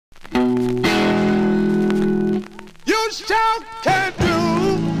You sure can do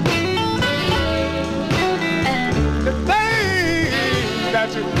the things that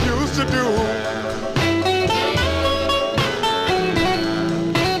you used to do.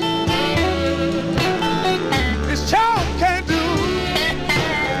 You sure can do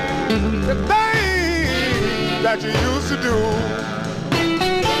the things that you used to do.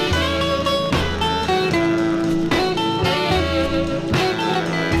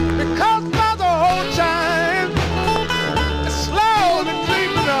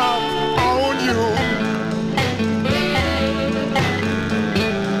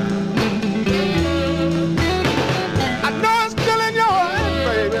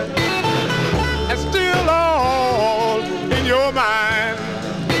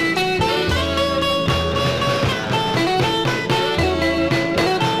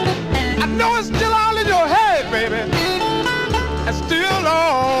 Still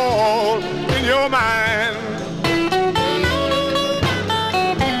all in your mind.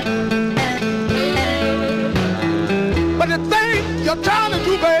 But the thing you're trying to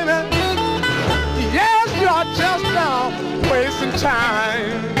do, baby, yes, you are just now wasting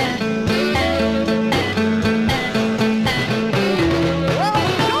time.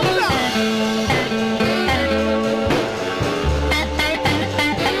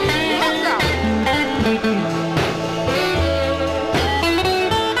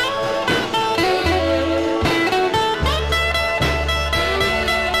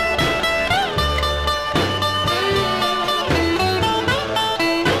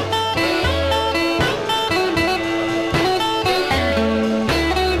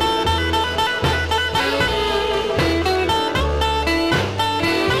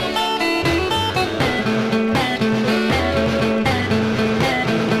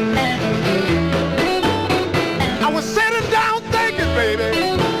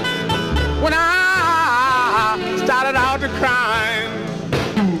 When I started out to crying,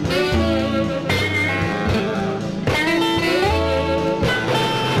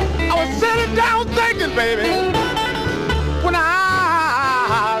 I was sitting down thinking, baby, when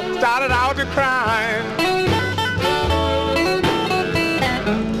I started out to crying.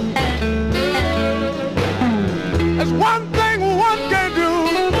 There's one thing one can do,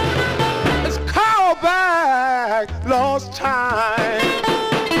 is call back lost time.